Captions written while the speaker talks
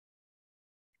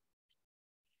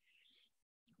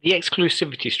The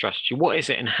exclusivity strategy, what is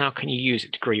it and how can you use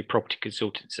it to grow your property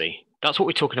consultancy? That's what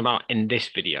we're talking about in this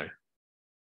video.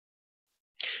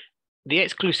 The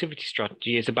exclusivity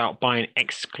strategy is about buying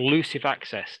exclusive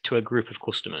access to a group of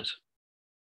customers.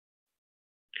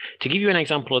 To give you an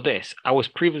example of this, I was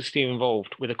previously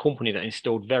involved with a company that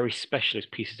installed very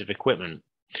specialist pieces of equipment.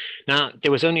 Now,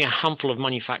 there was only a handful of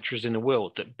manufacturers in the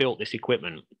world that built this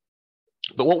equipment.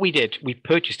 But what we did, we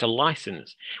purchased a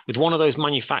license with one of those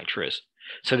manufacturers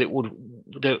so that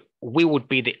we would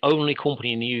be the only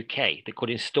company in the UK that could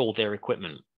install their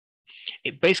equipment.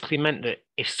 It basically meant that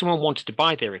if someone wanted to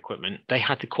buy their equipment, they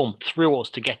had to come through us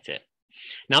to get it.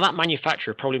 Now, that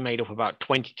manufacturer probably made up about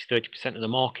 20 to 30% of the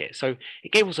market. So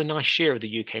it gave us a nice share of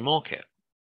the UK market.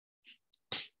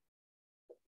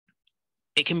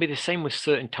 It can be the same with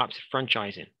certain types of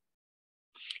franchising.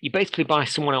 You basically buy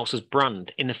someone else's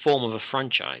brand in the form of a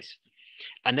franchise,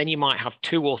 and then you might have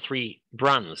 2 or 3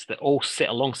 brands that all sit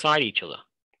alongside each other.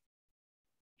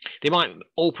 They might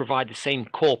all provide the same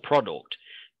core product,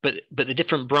 but the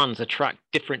different brands attract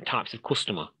different types of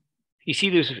customer. You see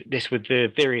this with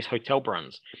the various hotel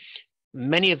brands.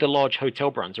 Many of the large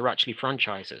hotel brands are actually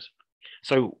franchises.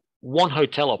 So one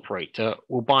hotel operator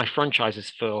will buy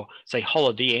franchises for, say,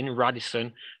 Holiday Inn,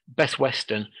 Radisson, Best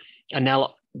Western, and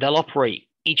they'll operate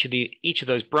each of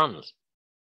those brands.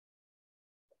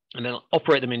 And they'll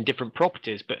operate them in different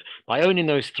properties, but by owning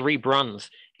those 3 brands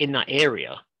in that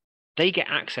area, they get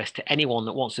access to anyone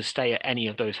that wants to stay at any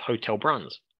of those hotel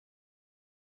brands.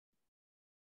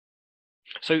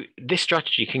 So this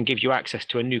strategy can give you access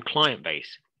to a new client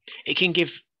base. It can give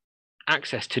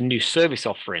access to new service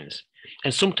offerings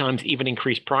and sometimes even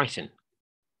increase pricing.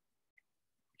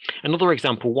 Another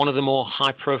example, one of the more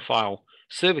high-profile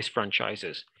service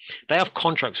franchises, they have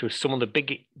contracts with some of the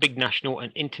big national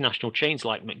and international chains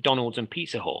like McDonald's and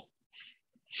Pizza Hut.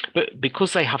 But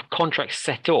because they have contracts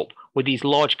set up with these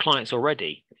large clients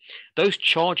already, those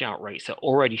charge-out rates are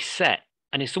already set.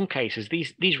 And in some cases,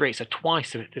 these rates are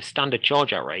twice the standard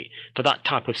charge-out rate for that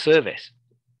type of service.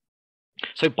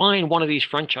 So buying one of these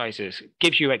franchises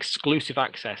gives you exclusive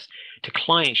access to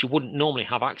clients you wouldn't normally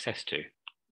have access to.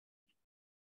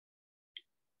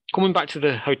 Coming back to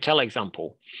the hotel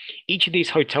example, each of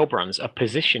these hotel brands are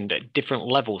positioned at different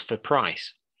levels for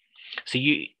price. So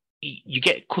you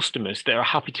get customers that are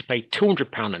happy to pay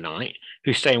 £200 a night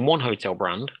who stay in one hotel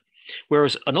brand,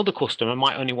 whereas another customer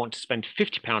might only want to spend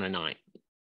 £50 a night.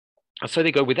 And so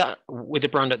they go with the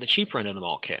brand at the cheaper end of the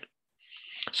market.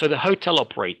 So the hotel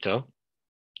operator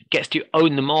gets to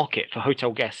own the market for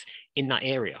hotel guests in that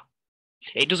area.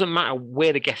 It doesn't matter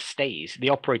where the guest stays, the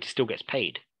operator still gets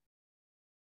paid.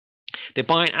 They're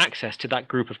buying access to that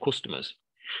group of customers.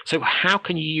 So how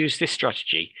can you use this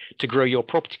strategy to grow your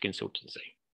property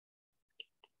consultancy?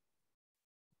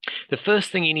 The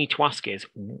first thing you need to ask is,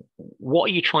 what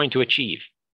are you trying to achieve?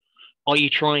 Are you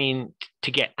trying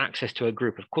to get access to a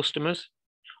group of customers?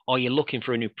 Are you looking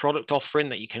for a new product offering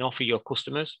that you can offer your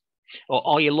customers? Or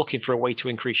are you looking for a way to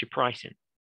increase your pricing?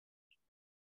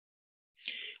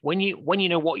 When you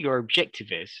know what your objective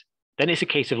is, then it's a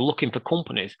case of looking for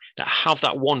companies that have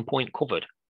that one point covered.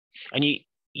 And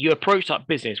you approach that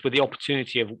business with the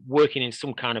opportunity of working in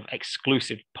some kind of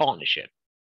exclusive partnership.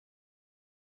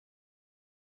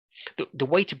 The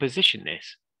way to position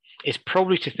this is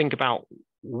probably to think about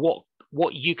what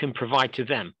you can provide to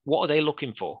them. What are they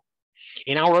looking for?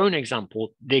 In our own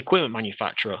example, the equipment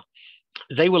manufacturer,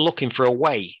 they were looking for a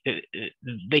way that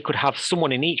they could have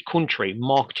someone in each country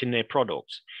marketing their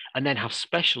products and then have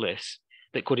specialists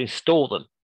that could install them.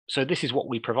 So this is what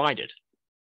we provided.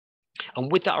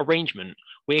 And with that arrangement,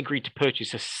 we agreed to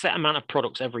purchase a set amount of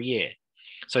products every year.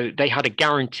 So they had a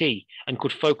guarantee and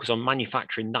could focus on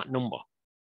manufacturing that number.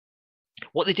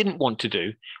 What they didn't want to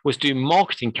do was do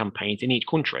marketing campaigns in each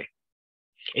country.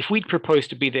 If we'd proposed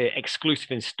to be the exclusive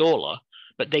installer,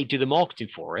 but they do the marketing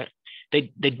for it,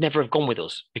 they'd never have gone with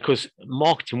us because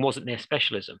marketing wasn't their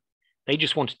specialism. They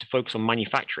just wanted to focus on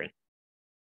manufacturing.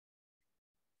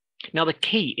 Now, the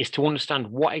key is to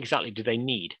understand what exactly do they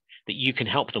need that you can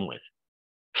help them with.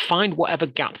 Find whatever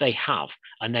gap they have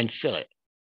and then fill it.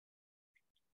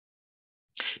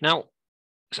 Now,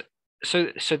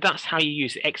 so that's how you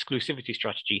use the exclusivity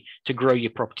strategy to grow your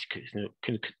property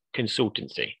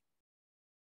consultancy.